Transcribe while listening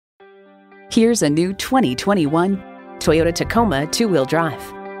Here's a new 2021 Toyota Tacoma two-wheel drive.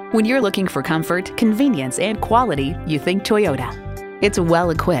 When you're looking for comfort, convenience, and quality, you think Toyota. It's well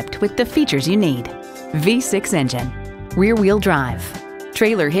equipped with the features you need: V6 engine, rear-wheel drive,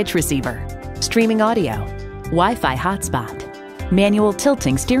 trailer hitch receiver, streaming audio, Wi-Fi hotspot, manual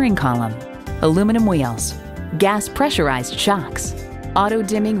tilting steering column, aluminum wheels, gas pressurized shocks,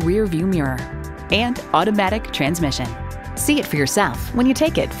 auto-dimming rear-view mirror, and automatic transmission. See it for yourself when you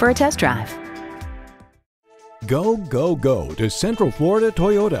take it for a test drive. Go, go, go to Central Florida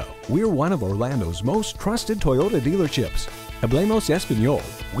Toyota. We're one of Orlando's most trusted Toyota dealerships. Hablemos Espanol.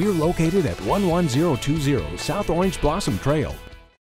 We're located at 11020 South Orange Blossom Trail.